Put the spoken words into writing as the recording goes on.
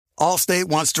Allstate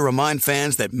wants to remind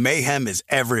fans that mayhem is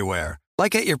everywhere,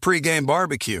 like at your pregame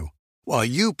barbecue. While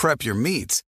you prep your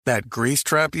meats, that grease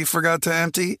trap you forgot to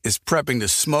empty is prepping to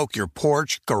smoke your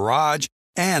porch, garage,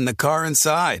 and the car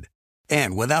inside.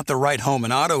 And without the right home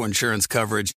and auto insurance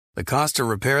coverage, the cost to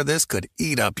repair this could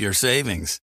eat up your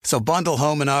savings. So bundle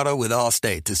home and auto with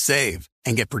Allstate to save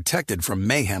and get protected from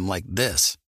mayhem like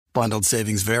this. Bundled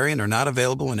savings vary and are not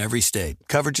available in every state.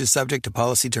 Coverage is subject to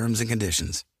policy terms and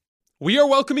conditions. We are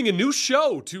welcoming a new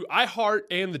show to iHeart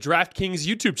and the DraftKings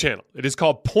YouTube channel. It is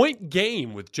called Point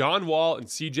Game with John Wall and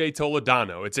CJ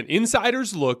Toledano. It's an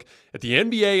insider's look at the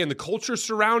NBA and the culture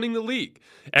surrounding the league.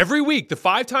 Every week, the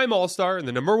five-time All-Star and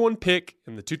the number one pick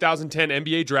in the 2010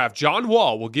 NBA draft, John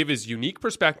Wall, will give his unique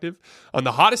perspective on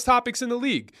the hottest topics in the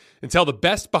league and tell the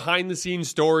best behind-the-scenes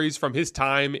stories from his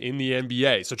time in the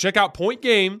NBA. So check out Point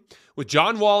Game with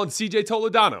John Wall and CJ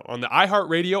Toledano on the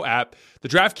iHeartRadio app, the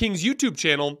DraftKings YouTube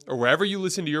channel, or wherever you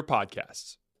listen to your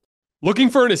podcasts. Looking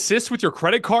for an assist with your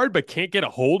credit card but can't get a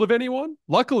hold of anyone?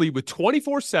 Luckily, with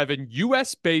 24/7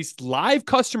 U.S.-based live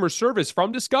customer service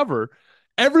from Discover,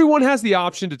 everyone has the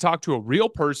option to talk to a real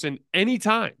person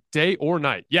anytime, day or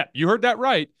night. Yeah, you heard that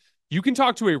right. You can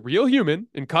talk to a real human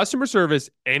in customer service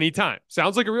anytime.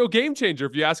 Sounds like a real game changer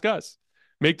if you ask us.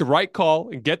 Make the right call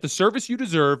and get the service you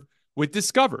deserve with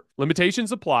Discover.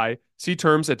 Limitations apply. See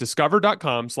terms at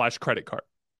discover.com/creditcard.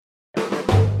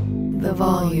 The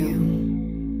volume.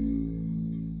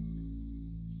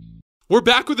 We're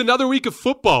back with another week of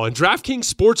football, and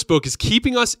DraftKings Sportsbook is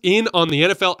keeping us in on the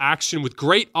NFL action with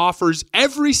great offers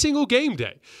every single game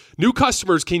day. New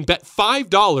customers can bet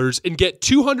 $5 and get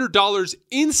 $200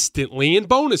 instantly in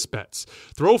bonus bets.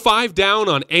 Throw $5 down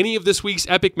on any of this week's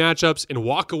epic matchups and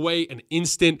walk away an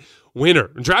instant winner.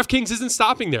 And DraftKings isn't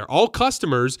stopping there. All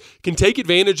customers can take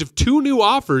advantage of 2 new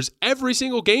offers every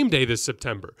single game day this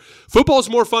September. Football's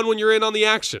more fun when you're in on the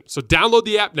action. So download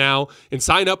the app now and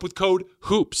sign up with code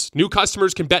HOOPS. New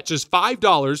customers can bet just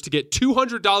 $5 to get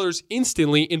 $200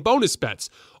 instantly in bonus bets.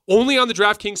 Only on the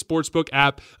DraftKings Sportsbook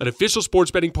app, an official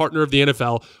sports betting partner of the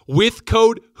NFL, with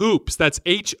code HOOPS. That's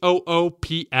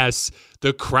HOOPS.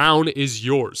 The crown is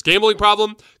yours. Gambling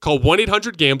problem? Call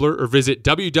 1-800-GAMBLER or visit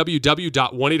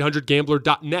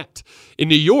www.1800gambler.net. In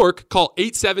New York, call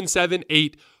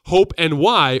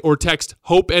 877-8-HOPE-NY or text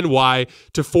HOPE-NY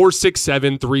to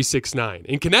 467-369.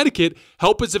 In Connecticut,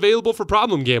 help is available for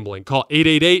problem gambling. Call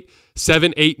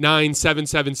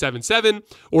 888-789-7777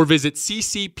 or visit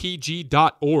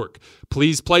ccpg.org.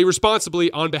 Please play responsibly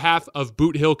on behalf of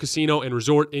Boot Hill Casino and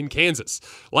Resort in Kansas.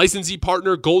 Licensee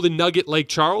partner Golden Nugget Lake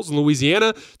Charles in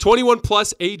Louisiana. 21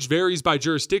 plus, age varies by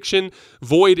jurisdiction.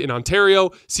 Void in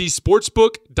Ontario. See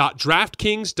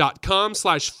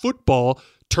sportsbook.draftkings.com/football.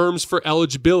 Terms for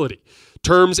eligibility.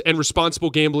 Terms and responsible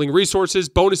gambling resources.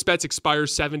 Bonus bets expire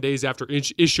 7 days after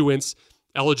issuance.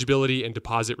 Eligibility and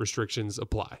deposit restrictions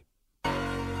apply.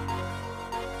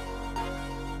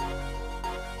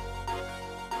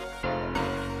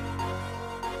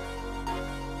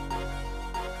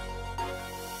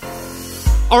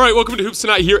 All right, welcome to Hoops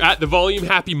Tonight here at The Volume.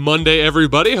 Happy Monday,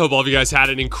 everybody. Hope all of you guys had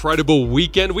an incredible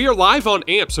weekend. We are live on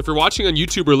AMP, so if you're watching on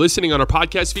YouTube or listening on our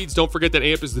podcast feeds, don't forget that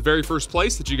AMP is the very first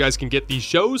place that you guys can get these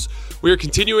shows. We are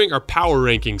continuing our power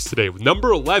rankings today with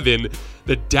number 11,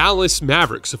 the Dallas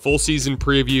Mavericks. A full season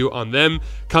preview on them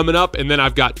coming up, and then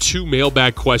I've got 2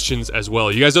 mailbag questions as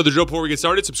well. You guys know the drill before we get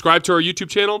started. Subscribe to our YouTube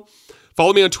channel.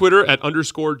 Follow me on Twitter at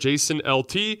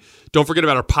 _JasonLT. Don't forget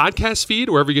about our podcast feed,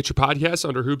 wherever you get your podcasts,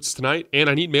 under Hoops Tonight. And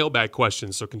I need mailbag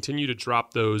questions, so continue to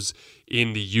drop those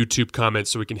in the YouTube comments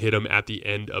so we can hit them at the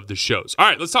end of the shows. All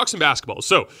right, let's talk some basketball.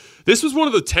 So this was one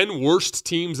of the 10 worst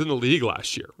teams in the league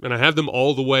last year, and I have them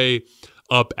all the way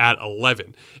up at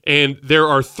 11. And there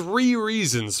are 3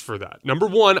 reasons for that. Number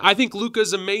 1, I think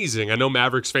Luka's amazing. I know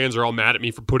Mavericks fans are all mad at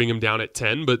me for putting him down at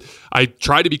 10, but I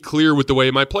try to be clear with the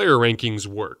way my player rankings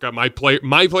work. My player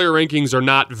rankings are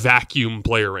not vacuum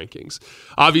player rankings.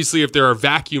 Obviously, if there are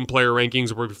vacuum player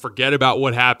rankings where we forget about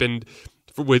what happened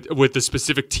with the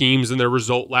specific teams and their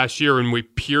result last year, and we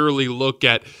purely look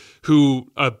at who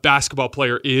a basketball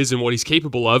player is and what he's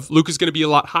capable of, Luka's going to be a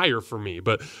lot higher for me.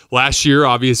 But last year,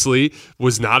 obviously,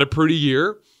 was not a pretty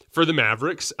year for the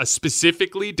Mavericks.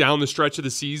 Specifically down the stretch of the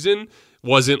season,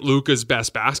 wasn't Luka's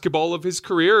best basketball of his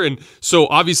career. And so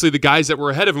obviously the guys that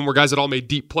were ahead of him were guys that all made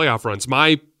deep playoff runs.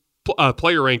 My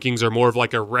player rankings are more of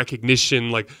like a recognition,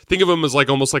 like think of them as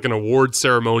like almost like an award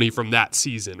ceremony from that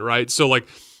season, right? So like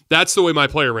That's the way my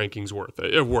player rankings work.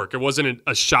 It wasn't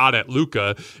a shot at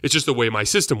Luka. It's just the way my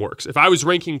system works. If I was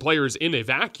ranking players in a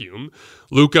vacuum,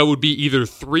 Luka would be either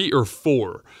 3 or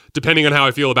 4, depending on how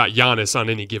I feel about Giannis on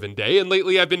any given day. And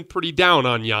lately I've been pretty down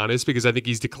on Giannis because I think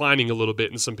he's declining a little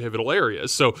bit in some pivotal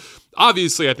areas. So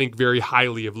obviously I think very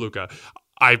highly of Luka.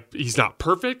 He's not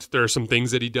perfect. There are some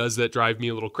things that he does that drive me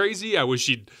a little crazy. I wish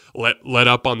he'd let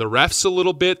up on the refs a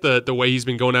little bit. The way he's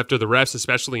been going after the refs,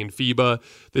 especially in FIBA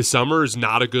this summer, is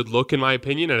not a good look in my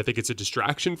opinion, and I think it's a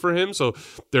distraction for him. So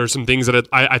there are some things that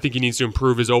I think he needs to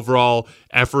improve his overall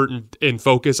effort and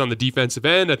focus on the defensive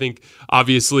end. I think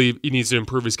obviously he needs to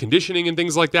improve his conditioning and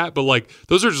things like that, but like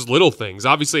those are just little things.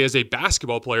 Obviously, as a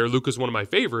basketball player, Luka's one of my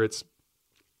favorites.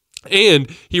 And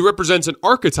he represents an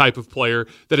archetype of player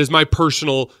that is my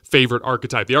personal favorite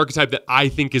archetype, the archetype that I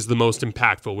think is the most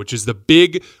impactful, which is the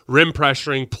big rim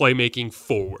pressuring playmaking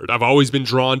forward. I've always been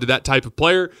drawn to that type of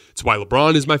player. It's why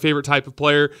LeBron is my favorite type of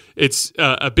player. It's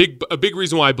a big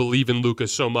reason why I believe in Luka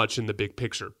so much in the big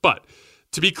picture. But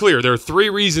to be clear, there are 3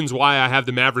 reasons why I have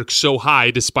the Mavericks so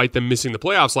high despite them missing the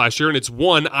playoffs last year, and it's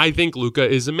 1, I think Luka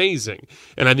is amazing,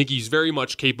 and I think he's very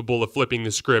much capable of flipping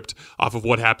the script off of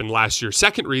what happened last year.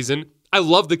 Second reason, I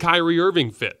love the Kyrie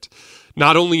Irving fit.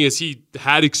 Not only has he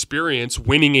had experience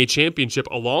winning a championship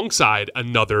alongside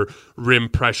another rim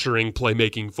pressuring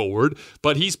playmaking forward,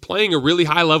 but he's playing a really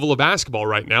high level of basketball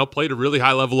right now, played a really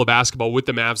high level of basketball with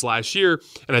the Mavs last year,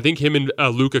 and I think him and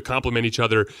Luka complement each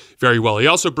other very well. He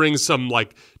also brings some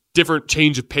like different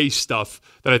change of pace stuff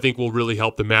that I think will really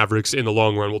help the Mavericks in the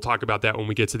long run. We'll talk about that when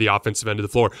we get to the offensive end of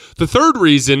the floor. The third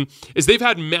reason is they've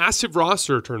had massive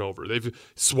roster turnover. They've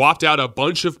swapped out a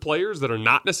bunch of players that are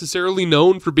not necessarily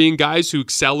known for being guys who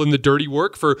excel in the dirty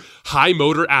work for high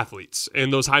motor athletes.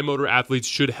 And those high motor athletes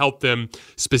should help them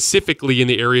specifically in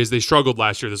the areas they struggled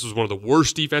last year. This was one of the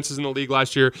worst defenses in the league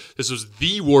last year. This was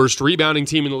the worst rebounding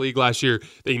team in the league last year.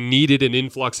 They needed an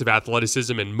influx of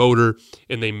athleticism and motor,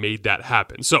 and they made that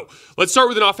happen. So let's start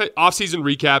with an off-season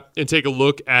recap and take a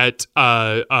look at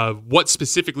what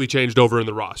specifically changed over in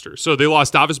the roster. So they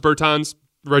lost Davis Bertans,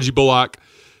 Reggie Bullock,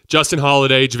 Justin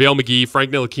Holiday, JaVale McGee,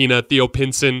 Frank Ntilikina, Theo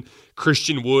Pinson,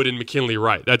 Christian Wood, and McKinley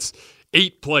Wright. That's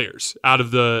 8 players off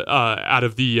the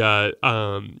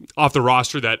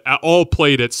roster that all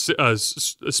played at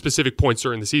specific points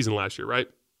during the season last year, right?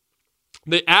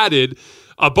 They added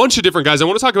a bunch of different guys. I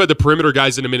want to talk about the perimeter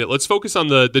guys in a minute. Let's focus on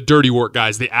the dirty work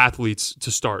guys, the athletes to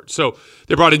start. So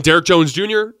they brought in Derek Jones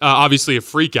Jr., obviously a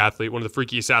freak athlete, one of the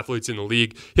freakiest athletes in the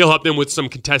league. He'll help them with some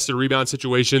contested rebound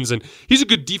situations, and he's a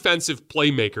good defensive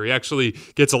playmaker. He actually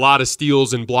gets a lot of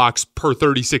steals and blocks per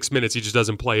 36 minutes. He just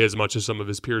doesn't play as much as some of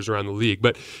his peers around the league,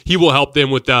 but he will help them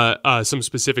with some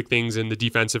specific things in the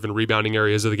defensive and rebounding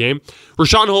areas of the game.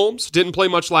 Rashawn Holmes didn't play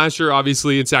much last year,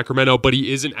 obviously, in Sacramento, but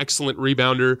he is an excellent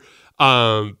rebounder.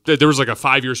 There was like a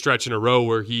 5-year stretch in a row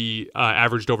where he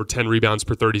averaged over 10 rebounds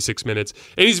per 36 minutes.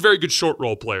 And he's a very good short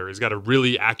roll player. He's got a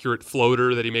really accurate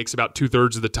floater that he makes about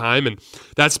 2/3 of the time. And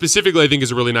that specifically, I think, is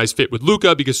a really nice fit with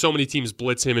Luka because so many teams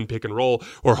blitz him in pick and roll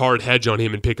or hard hedge on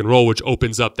him in pick and roll, which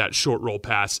opens up that short roll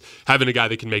pass. Having a guy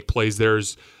that can make plays there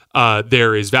is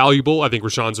valuable. I think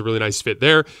Rashawn's a really nice fit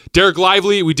there. Derek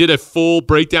Lively, we did a full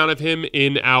breakdown of him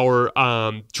in our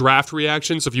draft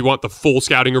reaction. So if you want the full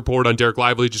scouting report on Derek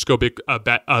Lively, just go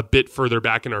a bit further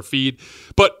back in our feed.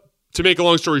 But to make a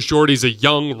long story short, he's a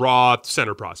young, raw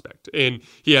center prospect. And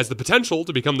he has the potential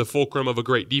to become the fulcrum of a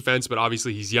great defense, but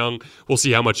obviously he's young. We'll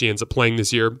see how much he ends up playing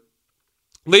this year.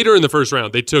 Later in the first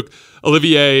round, they took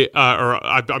Olivier,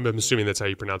 I'm assuming that's how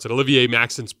you pronounce it, Olivier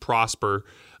Maxence Prosper,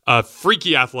 a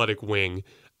freaky athletic wing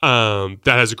that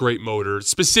has a great motor,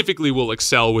 specifically will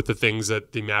excel with the things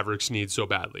that the Mavericks need so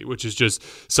badly, which is just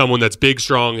someone that's big,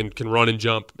 strong, and can run and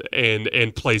jump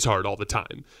and plays hard all the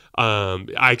time. I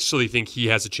actually think he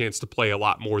has a chance to play a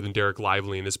lot more than Derek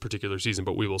Lively in this particular season,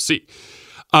 but we will see.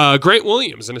 Grant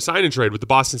Williams in a sign and trade with the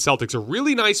Boston Celtics, a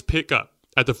really nice pickup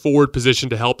at the forward position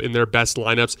to help in their best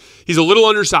lineups. He's a little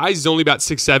undersized. He's only about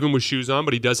 6'7" with shoes on,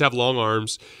 but he does have long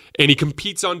arms, and he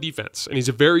competes on defense, and he's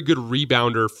a very good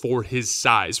rebounder for his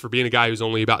size. For being a guy who's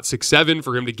only about 6'7",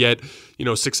 for him to get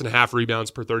 6.5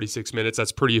 rebounds per 36 minutes,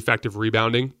 that's pretty effective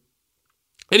rebounding.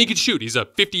 And he can shoot. He's a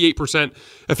 58%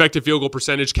 effective field goal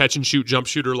percentage, catch and shoot jump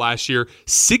shooter last year,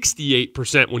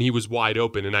 68% when he was wide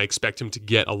open, and I expect him to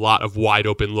get a lot of wide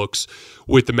open looks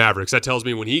with the Mavericks. That tells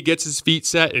me when he gets his feet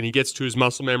set and he gets to his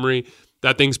muscle memory,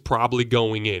 that thing's probably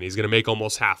going in. He's going to make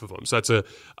almost half of them. So that's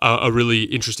a really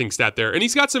interesting stat there. And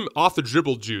he's got some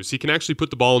off-the-dribble juice. He can actually put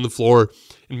the ball on the floor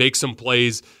and make some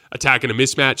plays attacking a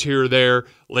mismatch here or there,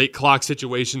 late clock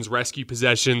situations, rescue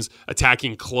possessions,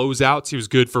 attacking closeouts. He was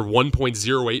good for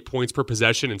 1.08 points per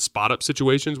possession in spot-up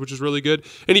situations, which is really good.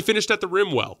 And he finished at the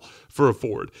rim well for a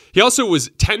forward. He also was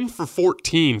 10 for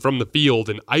 14 from the field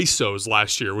in ISOs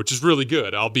last year, which is really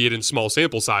good, albeit in small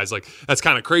sample size. Like, that's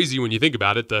kind of crazy when you think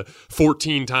about it. The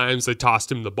 14 times they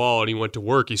tossed him the ball and he went to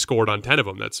work, he scored on 10 of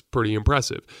them. That's pretty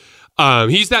impressive.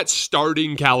 He's that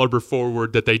starting caliber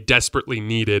forward that they desperately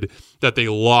needed, that they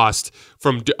lost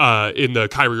from in the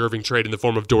Kyrie Irving trade in the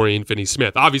form of Dorian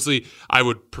Finney-Smith. Obviously, I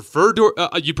would prefer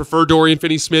you prefer Dorian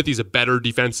Finney-Smith. He's a better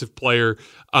defensive player,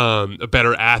 a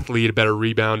better athlete, a better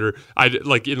rebounder.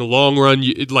 Like in the long run,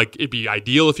 it'd be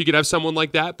ideal if you could have someone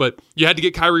like that, but you had to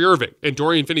get Kyrie Irving, and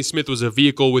Dorian Finney-Smith was a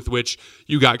vehicle with which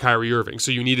you got Kyrie Irving.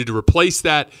 So you needed to replace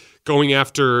that. Going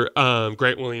after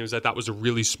Grant Williams, I thought was a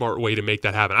really smart way to make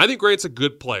that happen. I think Grant's a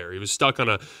good player. He was stuck on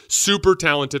a super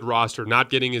talented roster,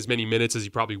 not getting as many minutes as he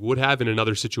probably would have in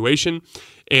another situation.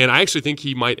 And I actually think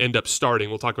he might end up starting.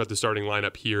 We'll talk about the starting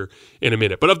lineup here in a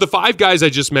minute. But of the 5 guys I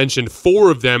just mentioned, 4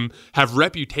 of them have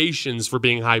reputations for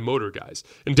being high motor guys.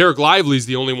 And Derek Lively's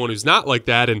the only one who's not like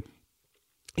that. And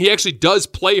he actually does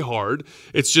play hard.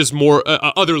 It's just more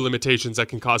other limitations that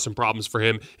can cause some problems for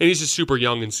him. And he's just super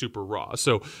young and super raw.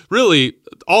 So really,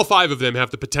 all 5 of them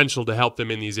have the potential to help them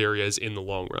in these areas in the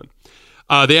long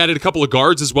run. They added a couple of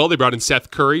guards as well. They brought in Seth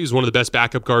Curry, who's one of the best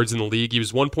backup guards in the league. He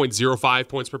was 1.05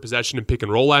 points per possession in pick and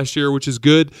roll last year, which is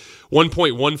good.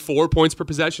 1.14 points per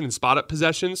possession in spot-up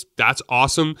possessions. That's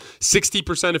awesome.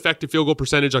 60% effective field goal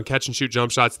percentage on catch-and-shoot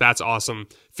jump shots. That's awesome.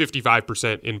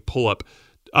 55% in pull-up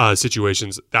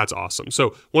situations. That's awesome.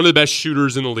 So one of the best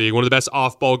shooters in the league, one of the best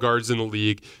off-ball guards in the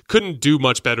league. Couldn't do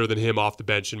much better than him off the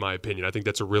bench, in my opinion. I think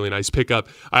that's a really nice pickup.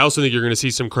 I also think you're going to see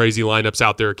some crazy lineups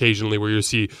out there occasionally where you'll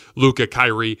see Luka,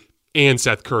 Kyrie, and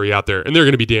Seth Curry out there, and they're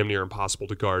going to be damn near impossible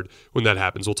to guard when that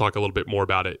happens. We'll talk a little bit more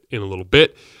about it in a little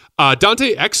bit.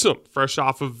 Dante Exum, fresh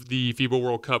off of the FIBA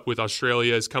World Cup with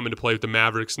Australia, is coming to play with the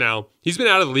Mavericks now. He's been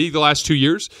out of the league the last 2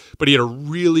 years, but he had a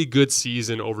really good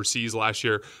season overseas last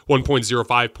year.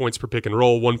 1.05 points per pick and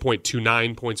roll,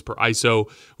 1.29 points per ISO,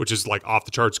 which is like off the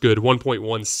charts good,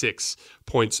 1.16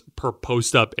 points per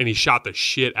post-up, and he shot the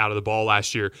shit out of the ball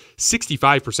last year.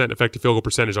 65% effective field goal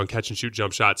percentage on catch-and-shoot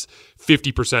jump shots,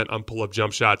 50% on pull-up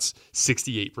jump shots,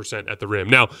 68% at the rim.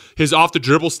 Now, his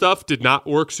off-the-dribble stuff did not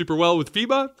work super well with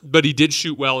FIBA, but he did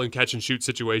shoot well in catch-and-shoot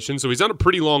situations, so he's on a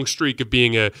pretty long streak of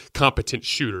being a competent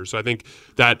shooter, so I think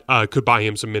that could buy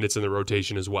him some minutes in the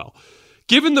rotation as well.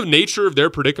 Given the nature of their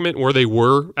predicament where they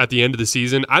were at the end of the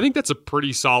season, I think that's a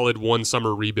pretty solid one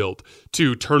summer rebuild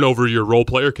to turn over your role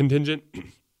player contingent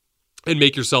and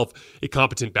make yourself a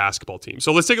competent basketball team.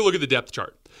 So let's take a look at the depth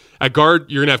chart. At guard,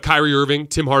 you're going to have Kyrie Irving,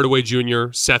 Tim Hardaway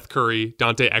Jr., Seth Curry,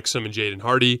 Dante Exum, and Jaden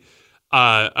Hardy.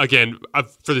 Again,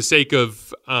 for the sake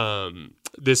of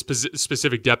this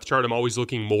specific depth chart, I'm always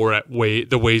looking more at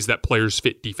the ways that players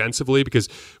fit defensively, because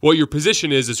what your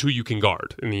position is who you can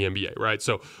guard in the NBA, right?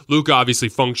 So Luka obviously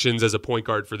functions as a point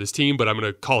guard for this team, but I'm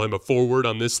going to call him a forward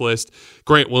on this list.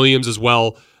 Grant Williams as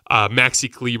well, Maxi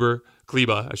Kleber,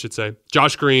 I should say,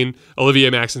 Josh Green, Olivier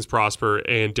Maxence-Prosper,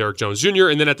 and Derek Jones Jr.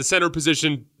 And then at the center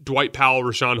position, Dwight Powell,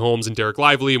 Rashawn Holmes, and Derek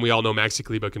Lively, and we all know Maxi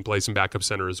Kleber can play some backup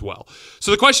center as well.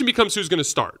 So the question becomes who's going to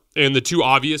start, and the two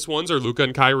obvious ones are Luka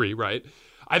and Kyrie, right?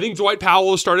 I think Dwight Powell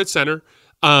will start at center.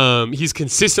 He's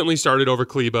consistently started over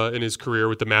Kleber in his career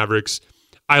with the Mavericks.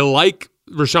 I like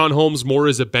Rashawn Holmes more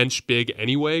as a bench big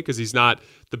anyway, because he's not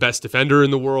the best defender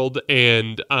in the world,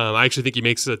 and I actually think he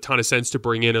makes a ton of sense to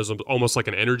bring in as almost like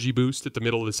an energy boost at the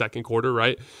middle of the second quarter,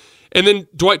 right? And then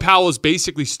Dwight Powell has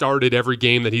basically started every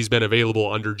game that he's been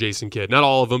available under Jason Kidd. Not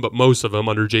all of them, but most of them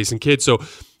under Jason Kidd. So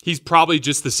he's probably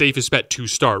just the safest bet to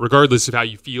start, regardless of how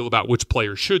you feel about which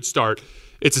player should start.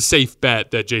 It's a safe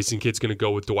bet that Jason Kidd's going to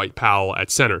go with Dwight Powell at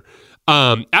center.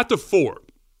 At the 4,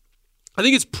 I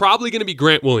think it's probably going to be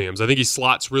Grant Williams. I think he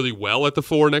slots really well at the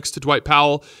 4 next to Dwight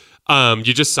Powell. You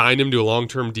just signed him to a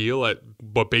long-term deal at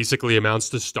what basically amounts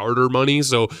to starter money.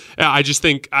 So I just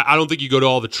think, I don't think you go to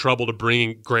all the trouble to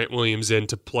bring Grant Williams in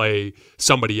to play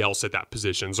somebody else at that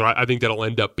position. So I think that'll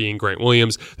end up being Grant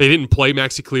Williams. They didn't play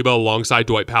Maxi Kleber alongside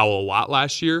Dwight Powell a lot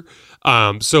last year.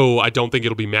 So I don't think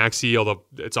it'll be Maxi, although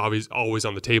it's always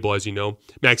on the table, as you know.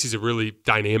 Maxi's a really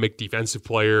dynamic defensive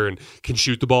player and can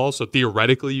shoot the ball. So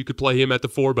theoretically, you could play him at the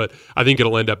 4, but I think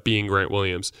it'll end up being Grant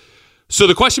Williams. So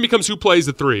the question becomes who plays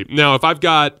the 3. Now, if I've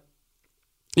got,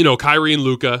 Kyrie and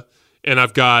Luka, and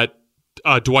I've got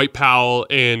Dwight Powell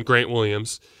and Grant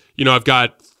Williams, I've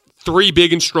got 3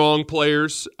 big and strong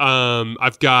players.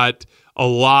 I've got a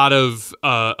lot of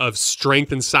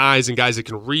strength and size and guys that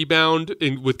can rebound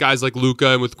with guys like Luka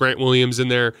and with Grant Williams in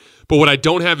there. But what I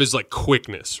don't have is like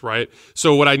quickness, right?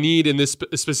 So what I need in this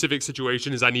specific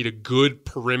situation is I need a good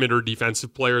perimeter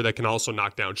defensive player that can also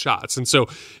knock down shots. And so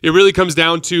it really comes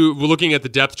down to, we're looking at the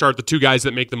depth chart, the two guys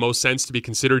that make the most sense to be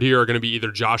considered here are going to be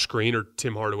either Josh Green or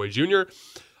Tim Hardaway Jr.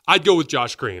 I'd go with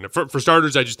Josh Green. For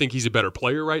starters, I just think he's a better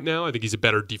player right now. I think he's a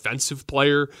better defensive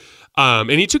player. And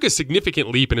he took a significant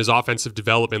leap in his offensive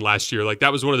development last year. Like,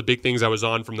 that was one of the big things I was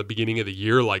on from the beginning of the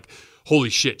year. Like, holy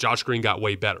shit, Josh Green got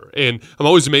way better. And I'm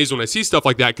always amazed when I see stuff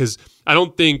like that, because I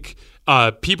don't think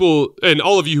people, and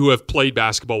all of you who have played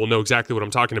basketball will know exactly what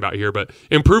I'm talking about here, but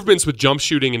improvements with jump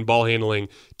shooting and ball handling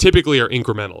typically are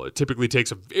incremental. It typically takes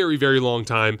a very, very long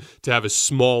time to have a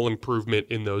small improvement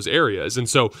in those areas. And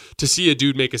so to see a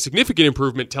dude make a significant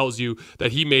improvement tells you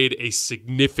that he made a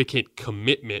significant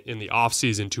commitment in the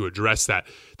offseason to address that.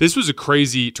 This was a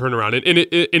crazy turnaround, and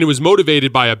it was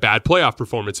motivated by a bad playoff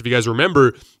performance. If you guys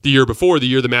remember the year before, the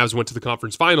year the Mavs went to the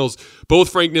conference finals, both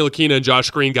Frank Ntilikina and Josh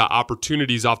Green got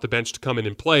opportunities off the bench to come in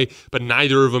and play, but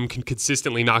neither of them can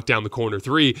consistently knock down the corner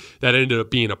three. That ended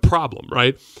up being a problem,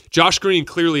 right? Josh Green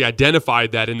clearly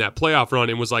identified that in that playoff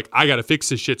run and was like, I got to fix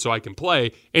this shit so I can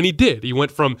play. And he did. He went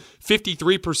from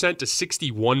 53% to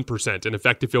 61% in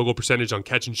effective field goal percentage on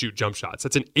catch and shoot jump shots.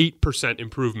 That's an 8%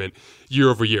 improvement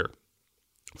year over year.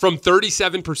 From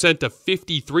 37% to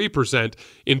 53%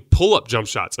 in pull-up jump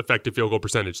shots, effective field goal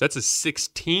percentage. That's a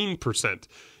 16%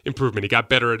 improvement. He got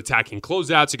better at attacking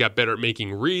closeouts. He got better at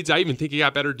making reads. I even think he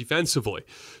got better defensively.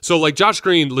 So, like, Josh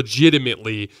Green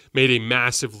legitimately made a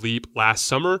massive leap last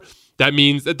summer. That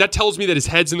means that tells me that his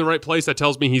head's in the right place. That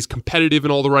tells me he's competitive in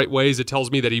all the right ways. It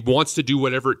tells me that he wants to do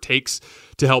whatever it takes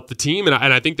to help the team. And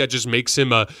I think that just makes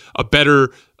him a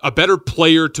better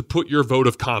player to put your vote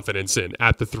of confidence in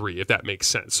at the three, if that makes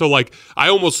sense. So, like, I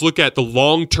almost look at the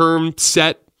long-term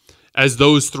set as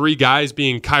those three guys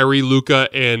being Kyrie, Luka,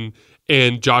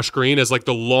 and Josh Green as like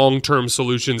the long-term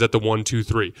solutions at the 1, 2,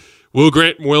 3. Will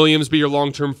Grant Williams be your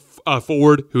long-term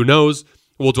forward? Who knows?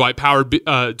 Will Dwight Powell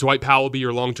be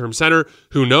your long-term center?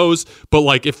 Who knows? But,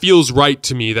 like, it feels right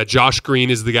to me that Josh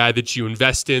Green is the guy that you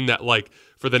invest in, that, like,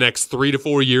 for the next 3 to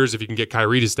 4 years, if you can get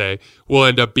Kyrie to stay, will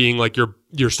end up being like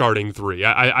your starting three.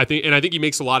 I think he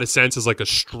makes a lot of sense as like a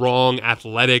strong,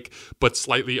 athletic, but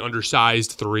slightly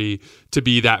undersized three to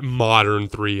be that modern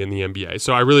three in the NBA.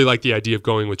 So I really like the idea of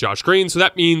going with Josh Green. So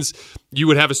that means you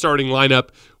would have a starting lineup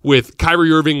with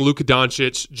Kyrie Irving, Luka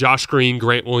Doncic, Josh Green,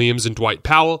 Grant Williams, and Dwight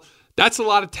Powell. That's a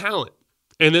lot of talent.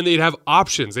 And then they'd have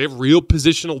options. They have real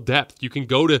positional depth. You can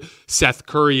go to Seth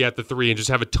Curry at the 3 and just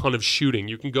have a ton of shooting.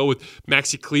 You can go with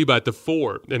Maxi Kleber at the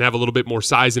 4 and have a little bit more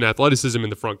size and athleticism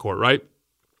in the front court, right?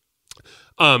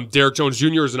 Derek Jones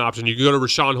Jr. is an option. You can go to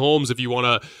Rashawn Holmes if you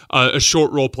want a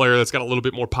short role player that's got a little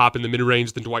bit more pop in the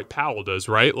mid-range than Dwight Powell does,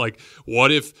 right? Like,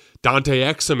 what if Dante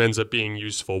Exum ends up being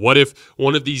useful? What if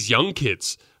one of these young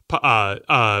kids, what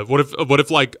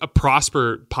if like a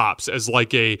Prosper pops as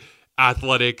like a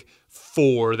athletic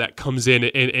 4 that comes in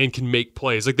and can make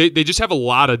plays? Like, they just have a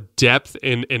lot of depth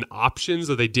and options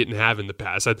that they didn't have in the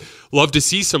past. I'd love to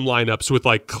see some lineups with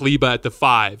like Kleber at the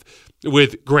 5,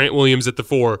 with Grant Williams at the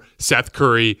 4, Seth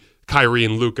Curry, Kyrie,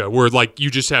 and Luka, where like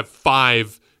you just have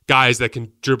 5 guys that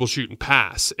can dribble, shoot, and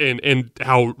pass, and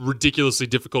how ridiculously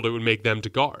difficult it would make them to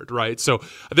guard, right? So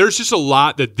there's just a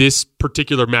lot that this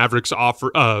particular Mavericks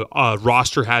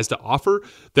roster has to offer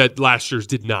that last year's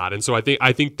did not. And so I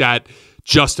think that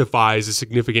justifies a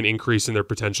significant increase in their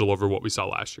potential over what we saw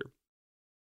last year.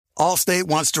 Allstate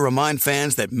wants to remind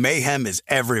fans that mayhem is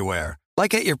everywhere,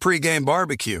 like at your pregame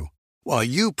barbecue. While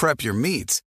you prep your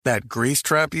meats, that grease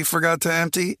trap you forgot to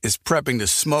empty is prepping to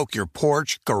smoke your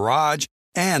porch, garage,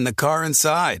 and the car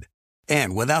inside.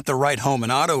 And without the right home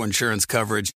and auto insurance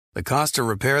coverage, the cost to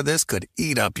repair this could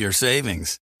eat up your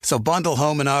savings. So bundle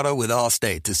home and auto with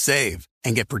Allstate to save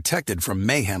and get protected from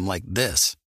mayhem like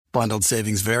this. Bundled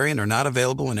savings vary and are not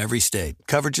available in every state.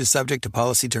 Coverage is subject to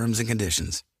policy terms and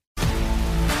conditions.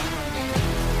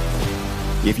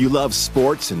 If you love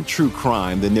sports and true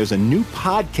crime, then there's a new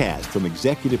podcast from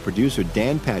executive producer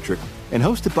Dan Patrick and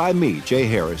hosted by me, Jay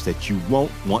Harris, that you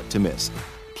won't want to miss.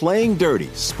 Playing Dirty: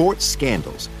 Sports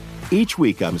Scandals. Each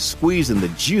week, I'm squeezing the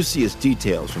juiciest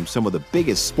details from some of the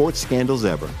biggest sports scandals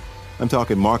ever. I'm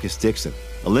talking Marcus Dixon,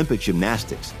 Olympic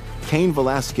gymnastics, Cain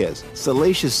Velasquez,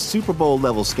 salacious Super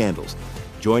Bowl-level scandals.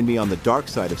 Join me on the dark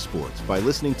side of sports by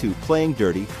listening to Playing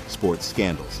Dirty: Sports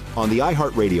Scandals on the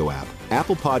iHeartRadio app,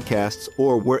 Apple Podcasts,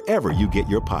 or wherever you get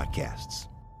your podcasts.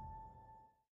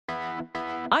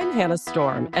 I'm Hannah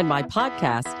Storm, and my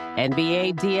podcast,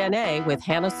 NBA DNA with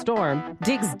Hannah Storm,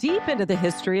 digs deep into the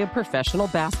history of professional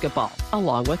basketball,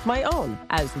 along with my own,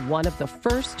 as one of the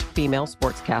first female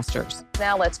sportscasters.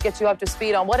 Now let's get you up to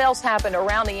speed on what else happened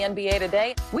around the NBA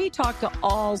today. We talk to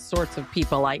all sorts of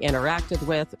people I interacted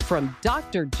with, from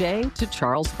Dr. J to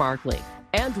Charles Barkley,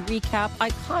 and recap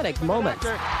iconic moments.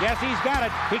 Yes, he's got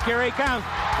it. Here he comes.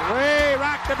 Way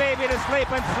rock the baby to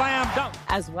sleep and slam dunk.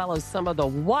 As well as some of the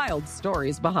wild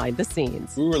stories behind the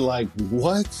scenes. We were like,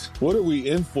 what? What are we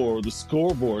in for? The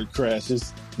scoreboard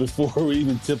crashes before we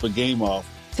even tip a game off.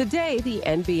 Today, the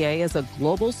NBA is a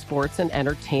global sports and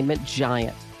entertainment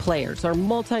giant. Players are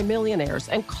multimillionaires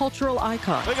and cultural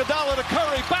icons. Iguodala to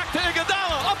Curry, back to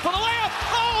Iguodala, up for the layup.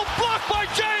 Oh, blocked by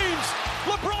James.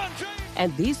 LeBron James.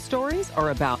 And these stories are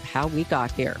about how we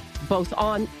got here, both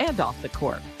on and off the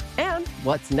court. And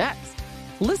what's next?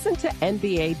 Listen to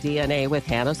NBA DNA with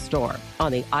Hannah Storm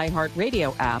on the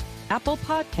iHeartRadio app, Apple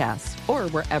Podcasts, or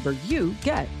wherever you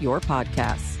get your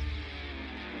podcasts.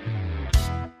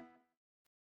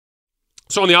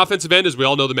 So on the offensive end, as we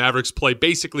all know, the Mavericks play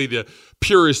basically the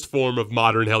purest form of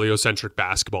modern heliocentric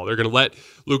basketball. They're going to let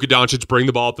Luka Doncic bring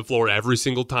the ball up the floor every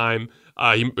single time.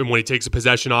 And when he takes a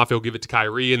possession off, he'll give it to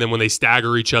Kyrie. And then when they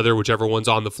stagger each other, whichever one's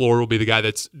on the floor will be the guy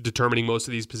that's determining most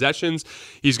of these possessions.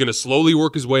 He's going to slowly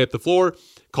work his way up the floor,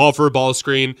 call for a ball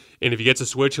screen, and if he gets a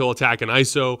switch, he'll attack an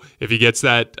ISO. If he gets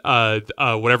that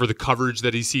whatever the coverage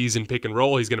that he sees in pick and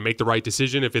roll, he's going to make the right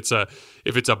decision. If it's a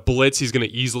blitz, he's going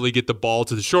to easily get the ball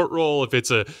to the short roll. If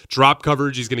it's a drop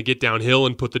coverage, he's going to get downhill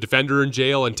and put the defender in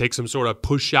jail and take some sort of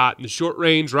push shot in the short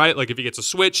range, right? Like if he gets a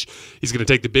switch, he's going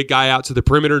to take the big guy out to the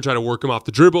perimeter and try to work him off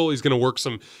the dribble. He's going to work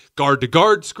some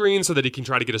guard-to-guard screen so that he can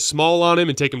try to get a small on him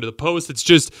and take him to the post. It's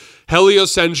just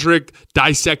heliocentric,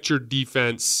 dissect your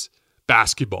defense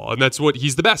basketball, and that's what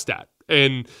he's the best at.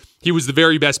 And he was the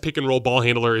very best pick and roll ball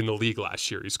handler in the league last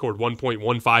year. He scored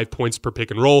 1.15 points per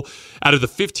pick and roll. Out of the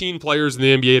 15 players in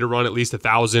the NBA to run at least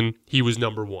 1,000, he was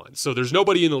number one. So there's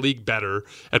nobody in the league better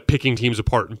at picking teams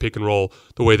apart in pick and roll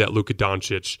the way that Luka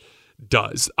Doncic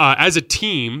does. As a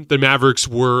team, the Mavericks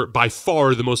were by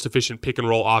far the most efficient pick and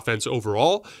roll offense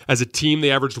overall. As a team,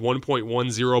 they averaged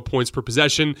 1.10 points per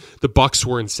possession. The Bucks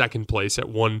were in second place at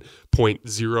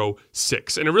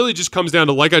 1.06. And it really just comes down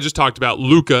to, like I just talked about,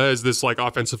 Luka as this like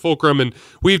offensive fulcrum. And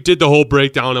we did the whole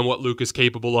breakdown on what Luka's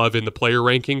capable of in the player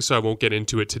rankings, so I won't get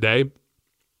into it today.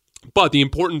 But the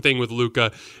important thing with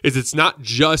Luka is it's not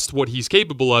just what he's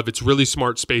capable of, it's really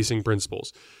smart spacing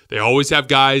principles. They always have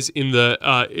guys in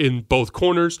both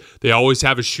corners. They always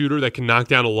have a shooter that can knock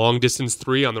down a long-distance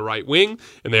three on the right wing,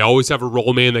 and they always have a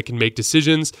roll man that can make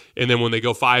decisions. And then when they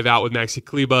go 5 out with Maxi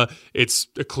Kleber, it's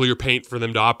a clear paint for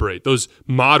them to operate. Those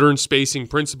modern spacing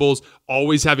principles,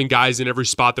 always having guys in every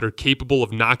spot that are capable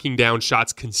of knocking down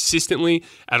shots consistently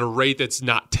at a rate that's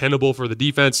not tenable for the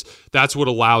defense, that's what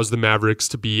allows the Mavericks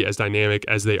to be as dynamic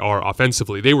as they are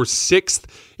offensively. They were 6th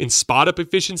in spot-up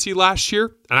efficiency last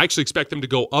year, and I actually expect them to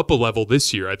go up a level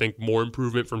this year. I think more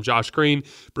improvement from Josh Green,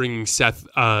 bringing Seth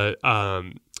Curry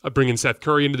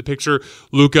into the picture,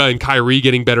 Luka and Kyrie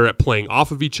getting better at playing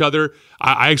off of each other.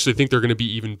 I actually think they're going to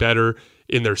be even better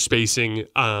in their spacing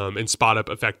and spot-up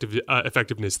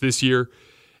effectiveness this year.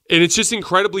 And it's just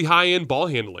incredibly high-end ball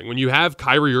handling. When you have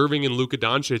Kyrie Irving and Luka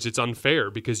Doncic, it's unfair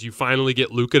because you finally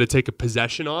get Luka to take a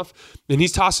possession off, and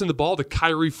he's tossing the ball to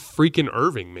Kyrie freaking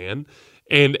Irving, man.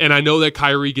 And I know that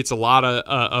Kyrie gets a lot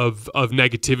of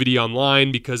negativity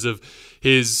online because of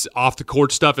his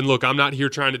off-the-court stuff. And look, I'm not here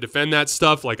trying to defend that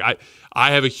stuff. Like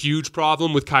I have a huge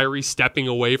problem with Kyrie stepping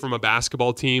away from a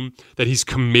basketball team that he's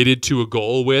committed to a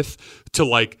goal with to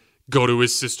like go to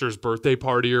his sister's birthday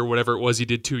party or whatever it was he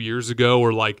did 2 years ago,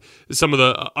 or like some of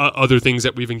the other things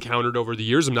that we've encountered over the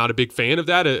years. I'm not a big fan of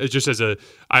that. It's just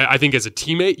I think as a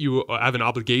teammate, you have an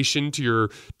obligation to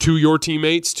your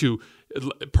teammates to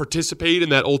participate in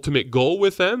that ultimate goal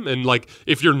with them. And like,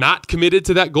 if you're not committed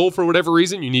to that goal for whatever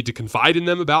reason, you need to confide in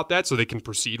them about that so they can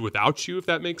proceed without you, if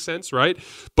that makes sense, right?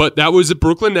 But that was a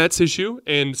Brooklyn Nets issue,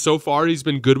 and so far he's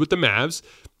been good with the Mavs.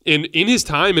 And in his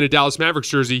time in a Dallas Mavericks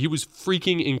jersey, he was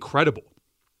freaking incredible.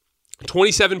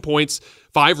 27 points,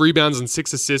 5 rebounds, and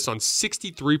 6 assists on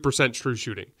 63% true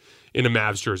shooting in a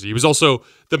Mavs jersey. He was also,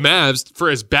 the Mavs, for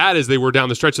as bad as they were down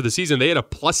the stretch of the season, they had a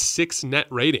 +6 net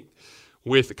rating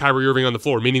with Kyrie Irving on the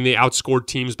floor, meaning they outscored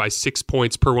teams by 6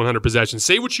 points per 100 possessions.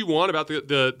 Say what you want about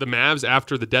the Mavs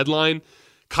after the deadline.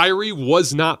 Kyrie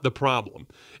was not the problem.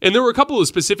 And there were a couple of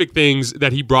specific things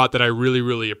that he brought that I really,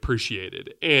 really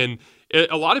appreciated. And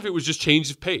a lot of it was just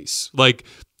change of pace. Like,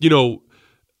 Jalen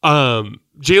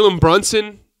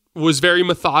Brunson was very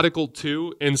methodical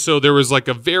too. And so there was like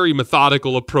a very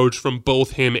methodical approach from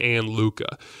both him and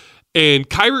Luka. And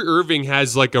Kyrie Irving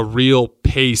has like a real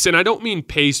pace. And I don't mean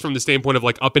pace from the standpoint of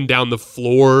like up and down the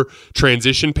floor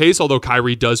transition pace, although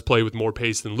Kyrie does play with more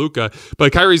pace than Luka.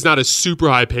 But Kyrie's not a super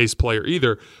high pace player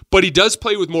either. But he does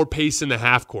play with more pace in the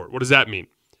half court. What does that mean?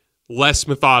 Less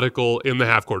methodical in the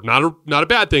half court. Not a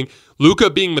bad thing. Luka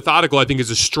being methodical, I think, is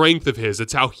a strength of his.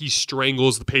 It's how he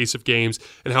strangles the pace of games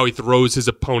and how he throws his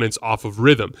opponents off of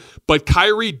rhythm. But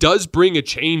Kyrie does bring a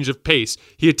change of pace.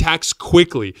 He attacks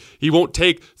quickly. He won't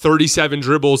take 37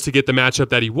 dribbles to get the matchup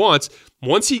that he wants.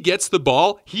 Once he gets the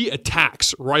ball, he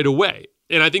attacks right away.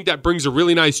 And I think that brings a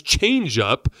really nice change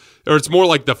up, or it's more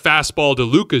like the fastball to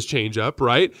Luka's change up,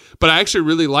 right? But I actually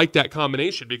really like that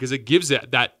combination because it gives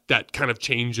it that kind of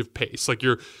change of pace. Like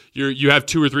you have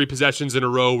 2 or 3 possessions in a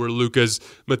row where Luka's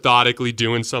methodically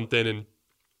doing something, and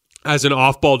as an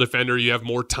off-ball defender, you have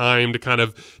more time to kind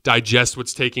of digest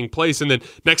what's taking place. And then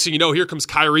next thing you know, here comes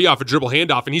Kyrie off a dribble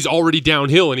handoff, and he's already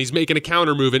downhill, and he's making a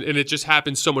counter move, and it just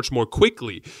happens so much more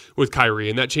quickly with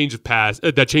Kyrie. And that change of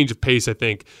pace, I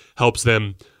think, helps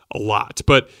them a lot.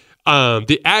 But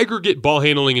the aggregate ball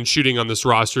handling and shooting on this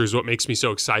roster is what makes me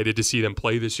so excited to see them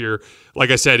play this year.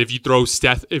 Like I said, if you throw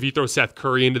Seth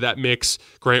Curry into that mix,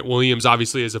 Grant Williams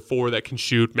obviously as a 4 that can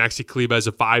shoot, Maxi Kleber as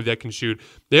a 5 that can shoot,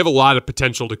 they have a lot of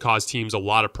potential to cause teams a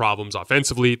lot of problems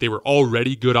offensively. They were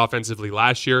already good offensively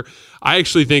last year. I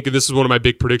actually think, and this is one of my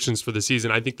big predictions for the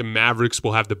season, I think the Mavericks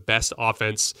will have the best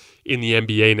offense in the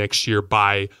NBA next year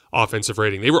by offensive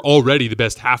rating. They were already the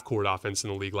best half-court offense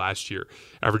in the league last year,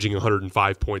 averaging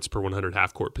 105 points per 100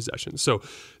 half-court possessions. So,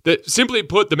 that, simply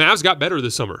put, the Mavs got better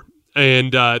this summer,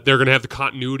 and they're going to have the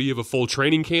continuity of a full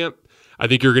training camp. I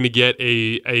think you're going to get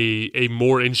a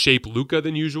more in-shape Luka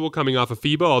than usual coming off of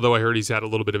FIBA, although I heard he's had a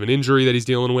little bit of an injury that he's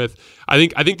dealing with. I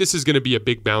think this is going to be a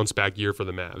big bounce-back year for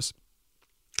the Mavs.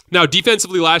 Now,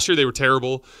 defensively last year, they were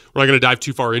terrible. We're not going to dive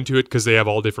too far into it because they have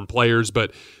all different players,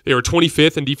 but they were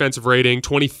 25th in defensive rating,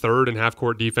 23rd in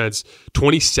half-court defense,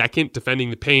 22nd defending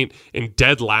the paint, and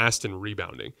dead last in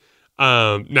rebounding.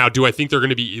 Now, do I think they're going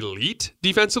to be elite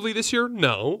defensively this year?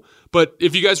 No. But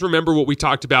if you guys remember what we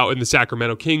talked about in the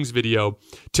Sacramento Kings video,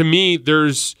 to me,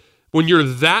 when you're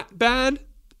that bad,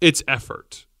 it's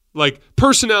effort. Like,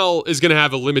 personnel is going to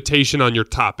have a limitation on your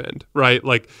top end, right?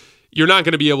 Like, you're not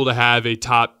going to be able to have a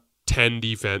top 10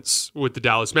 defense with the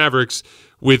Dallas Mavericks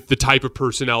with the type of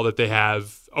personnel that they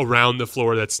have around the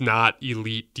floor that's not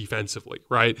elite defensively,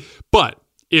 right? But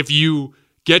if you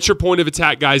get your point of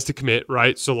attack guys to commit,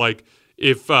 right? So like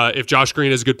if Josh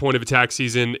Green has a good point of attack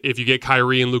season, if you get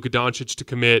Kyrie and Luka Doncic to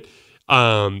commit,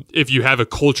 if you have a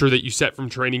culture that you set from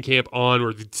training camp on,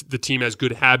 or the team has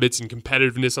good habits and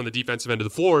competitiveness on the defensive end of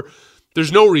the floor,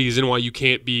 there's no reason why you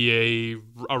can't be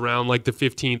around like the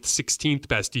 15th, 16th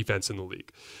best defense in the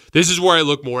league. This is where I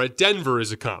look more at Denver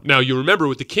as a comp. Now, you remember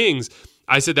with the Kings,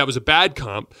 I said that was a bad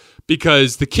comp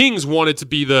because the Kings wanted to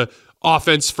be the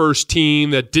offense first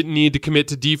team that didn't need to commit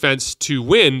to defense to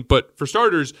win. But for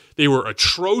starters, they were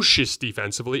atrocious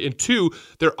defensively. And 2,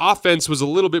 their offense was a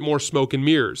little bit more smoke and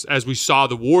mirrors, as we saw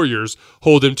the Warriors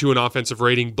hold them to an offensive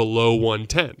rating below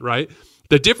 110, right?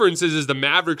 The difference is the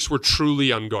Mavericks were truly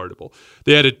unguardable.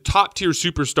 They had a top-tier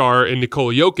superstar in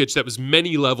Nikola Jokic that was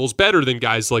many levels better than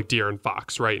guys like De'Aaron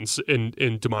Fox, right, and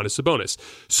Domantas Sabonis.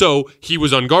 So he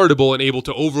was unguardable and able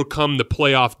to overcome the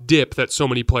playoff dip that so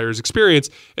many players experience,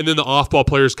 and then the off-ball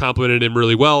players complemented him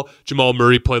really well. Jamal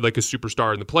Murray played like a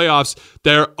superstar in the playoffs.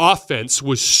 Their offense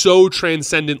was so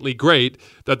transcendently great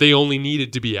that they only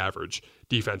needed to be average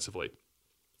defensively.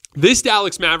 This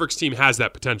Dallas Mavericks team has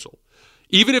that potential.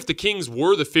 Even if the Kings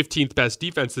were the 15th best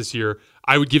defense this year,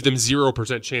 I would give them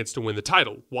 0% chance to win the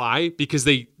title. Why? Because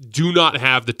they do not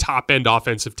have the top-end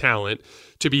offensive talent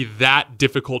to be that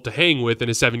difficult to hang with in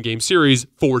a 7-game series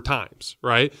 4 times,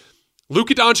 right?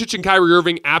 Luka Doncic and Kyrie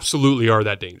Irving absolutely are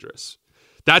that dangerous.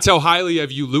 That's how highly I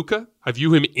view Luka. I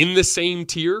view him in the same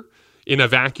tier in a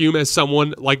vacuum as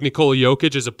someone like Nikola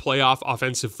Jokic as a playoff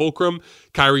offensive fulcrum.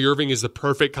 Kyrie Irving is the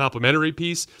perfect complementary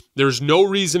piece. There's no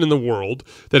reason in the world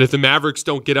that if the Mavericks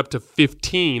don't get up to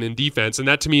 15 in defense, and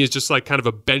that to me is just like kind of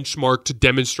a benchmark to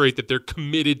demonstrate that they're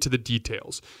committed to the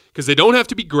details. Because they don't have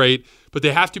to be great, but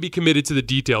they have to be committed to the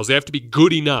details. They have to be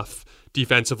good enough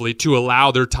defensively to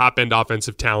allow their top-end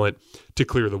offensive talent to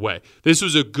clear the way.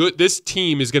 This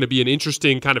team is going to be an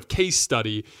interesting kind of case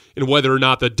study in whether or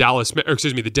not the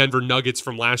Denver Nuggets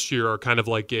from last year are kind of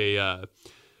like a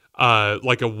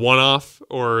one-off,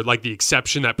 or like the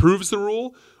exception that proves the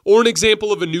rule, or an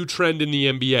example of a new trend in the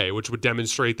NBA, which would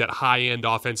demonstrate that high-end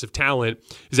offensive talent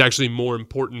is actually more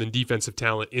important than defensive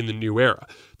talent in the new era.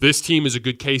 This team is a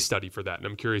good case study for that, and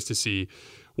I'm curious to see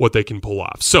what they can pull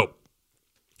off. So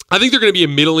I think they're going to be a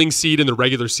middling seed in the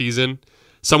regular season,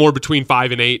 somewhere between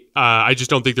 5 and 8. I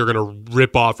just don't think they're going to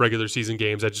rip off regular season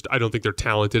games. I don't think they're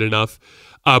talented enough.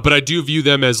 But I do view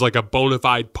them as like a bona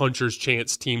fide puncher's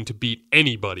chance team to beat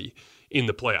anybody in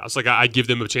the playoffs. Like I'd give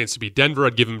them a chance to beat Denver.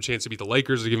 I'd give them a chance to beat the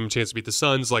Lakers. I'd give them a chance to beat the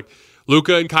Suns. Like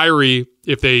Luka and Kyrie,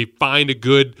 if they find a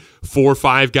good 4 or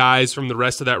 5 guys from the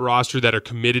rest of that roster that are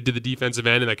committed to the defensive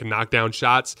end and that can knock down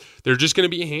shots, they're just going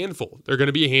to be a handful. They're going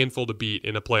to be a handful to beat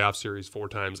in a playoff series 4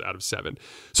 times out of 7.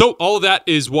 So all of that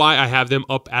is why I have them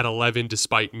up at 11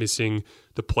 despite missing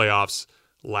the playoffs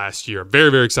last year. I'm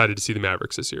very, very excited to see the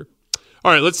Mavericks this year.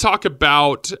 All right, let's talk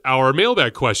about our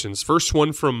mailbag questions. First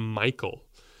one from Michael.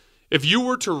 If you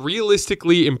were to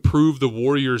realistically improve the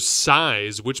Warriors'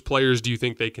 size, which players do you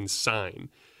think they can sign?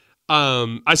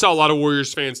 I saw a lot of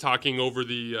Warriors fans talking over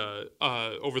the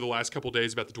last couple of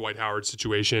days about the Dwight Howard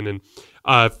situation, and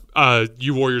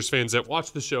you Warriors fans that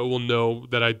watch the show will know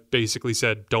that I basically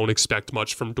said don't expect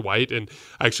much from Dwight, and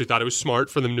I actually thought it was smart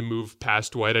for them to move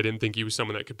past Dwight. I didn't think he was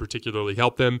someone that could particularly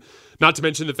help them. Not to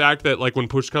mention the fact that like when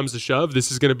push comes to shove,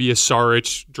 this is going to be a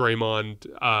Saric,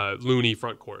 Draymond, Looney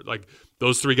front court. Like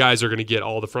those 3 guys are going to get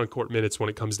all the front court minutes when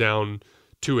it comes down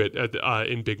to it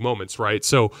in big moments, right?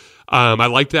 So I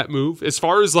liked that move. As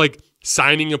far as like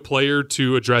signing a player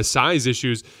to address size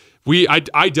issues,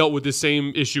 I dealt with the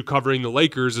same issue covering the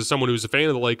Lakers as someone who's a fan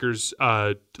of the Lakers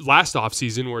last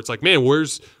offseason, where it's like, man,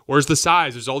 where's the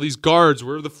size? There's all these guards.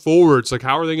 Where are the forwards? Like,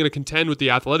 how are they going to contend with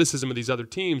the athleticism of these other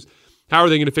teams? How are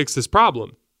they going to fix this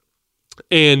problem?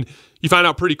 And you find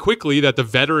out pretty quickly that the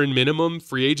veteran minimum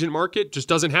free agent market just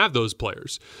doesn't have those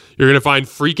players. You're going to find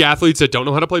freak athletes that don't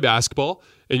know how to play basketball,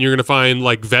 and you're going to find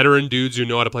like veteran dudes who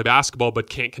know how to play basketball but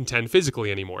can't contend physically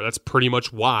anymore. That's pretty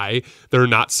much why they're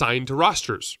not signed to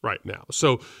rosters right now.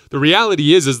 So the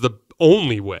reality is the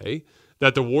only way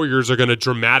that the Warriors are going to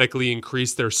dramatically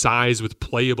increase their size with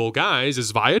playable guys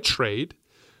is via trade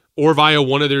or via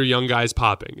one of their young guys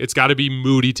popping. It's got to be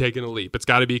Moody taking a leap. It's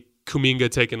got to be Kuminga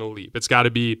taking a leap. It's got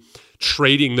to be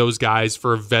trading those guys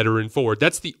for a veteran forward.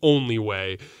 That's the only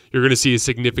way you're going to see a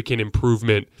significant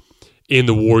improvement in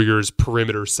the Warriors'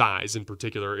 perimeter size, in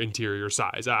particular interior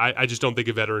size. I just don't think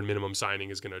a veteran minimum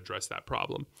signing is going to address that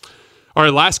problem. All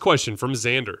right, last question from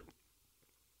Xander.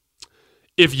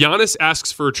 If Giannis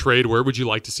asks for a trade, where would you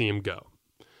like to see him go?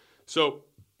 So,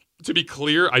 to be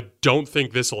clear, I don't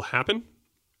think this will happen.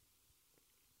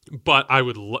 But I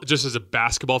would, just as a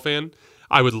basketball fan,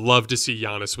 I would love to see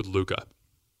Giannis with Luka.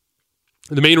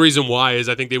 The main reason why is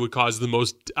I think they would form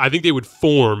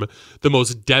the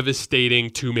most devastating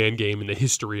 2-man game in the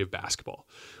history of basketball.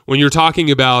 When you're talking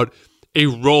about a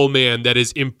roll man that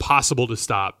is impossible to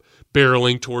stop,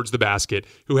 barreling towards the basket,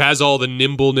 who has all the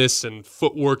nimbleness and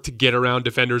footwork to get around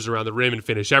defenders around the rim and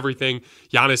finish everything.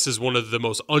 Giannis is one of the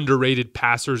most underrated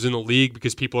passers in the league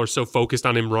because people are so focused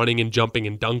on him running and jumping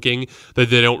and dunking that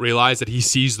they don't realize that he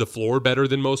sees the floor better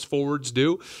than most forwards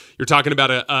do. You're talking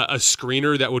about a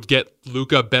screener that would get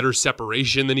Luka better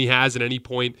separation than he has at any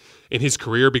point in his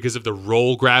career because of the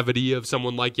roll gravity of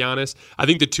someone like Giannis. I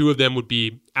think the two of them would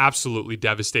be absolutely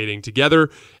devastating together.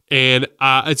 And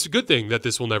it's a good thing that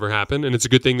this will never happen, and it's a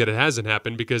good thing that it hasn't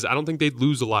happened because I don't think they'd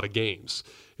lose a lot of games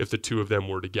if the two of them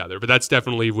were together. But that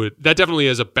definitely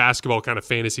as a basketball kind of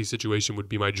fantasy situation would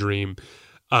be my dream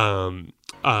Giannis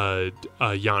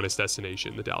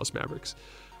destination, the Dallas Mavericks.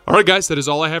 All right, guys, that is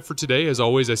all I have for today. As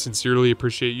always, I sincerely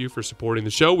appreciate you for supporting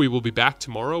the show. We will be back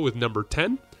tomorrow with number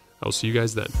 10. I'll see you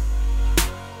guys then.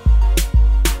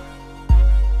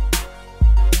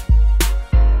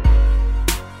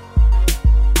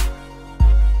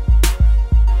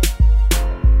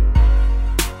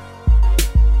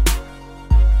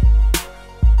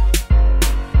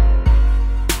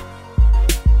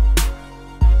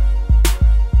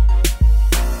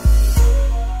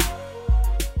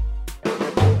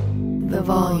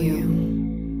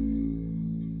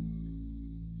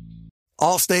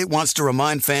 Allstate wants to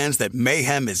remind fans that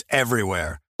mayhem is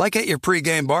everywhere, like at your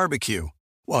pregame barbecue.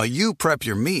 While you prep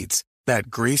your meats, that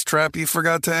grease trap you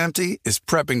forgot to empty is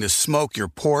prepping to smoke your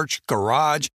porch,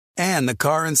 garage, and the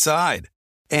car inside.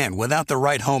 And without the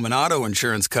right home and auto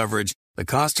insurance coverage, the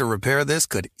cost to repair this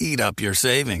could eat up your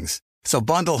savings. So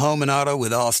bundle home and auto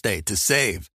with Allstate to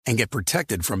save and get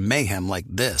protected from mayhem like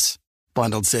this.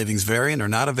 Bundled savings vary and are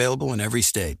not available in every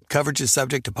state. Coverage is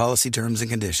subject to policy terms and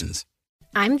conditions.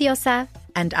 I'm Diosa.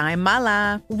 And I'm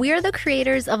Mala. We're the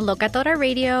creators of Locatora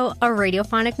Radio, a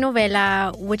radiophonic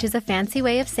novela, which is a fancy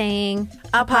way of saying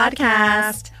a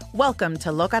podcast. Welcome to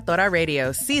Locatora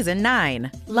Radio Season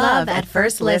 9. Love at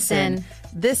First Listen.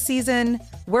 This season,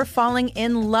 We're falling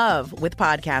in love with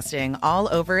podcasting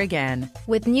all over again.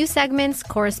 With new segments,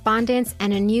 correspondence,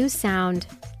 and a new sound.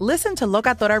 Listen to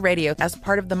Locatora Radio as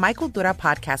part of the Michael Dura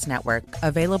Podcast Network.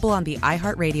 Available on the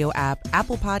iHeartRadio app,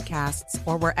 Apple Podcasts,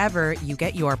 or wherever you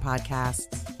get your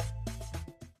podcasts.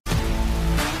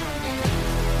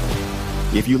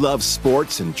 If you love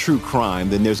sports and true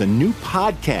crime, then there's a new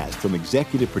podcast from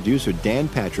executive producer Dan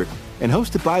Patrick and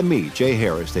hosted by me, Jay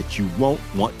Harris, that you won't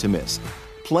want to miss.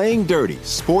 Playing Dirty: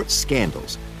 Sports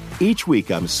Scandals. Each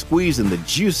week, I'm squeezing the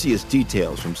juiciest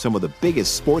details from some of the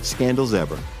biggest sports scandals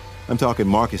ever. I'm talking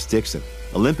Marcus Dixon,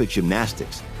 Olympic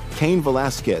gymnastics, Cain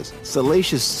Velasquez,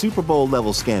 salacious Super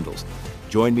Bowl-level scandals.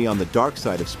 Join me on the dark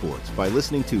side of sports by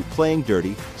listening to Playing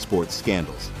Dirty: Sports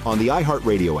Scandals on the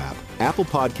iHeartRadio app, Apple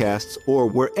Podcasts, or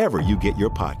wherever you get your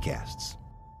podcasts.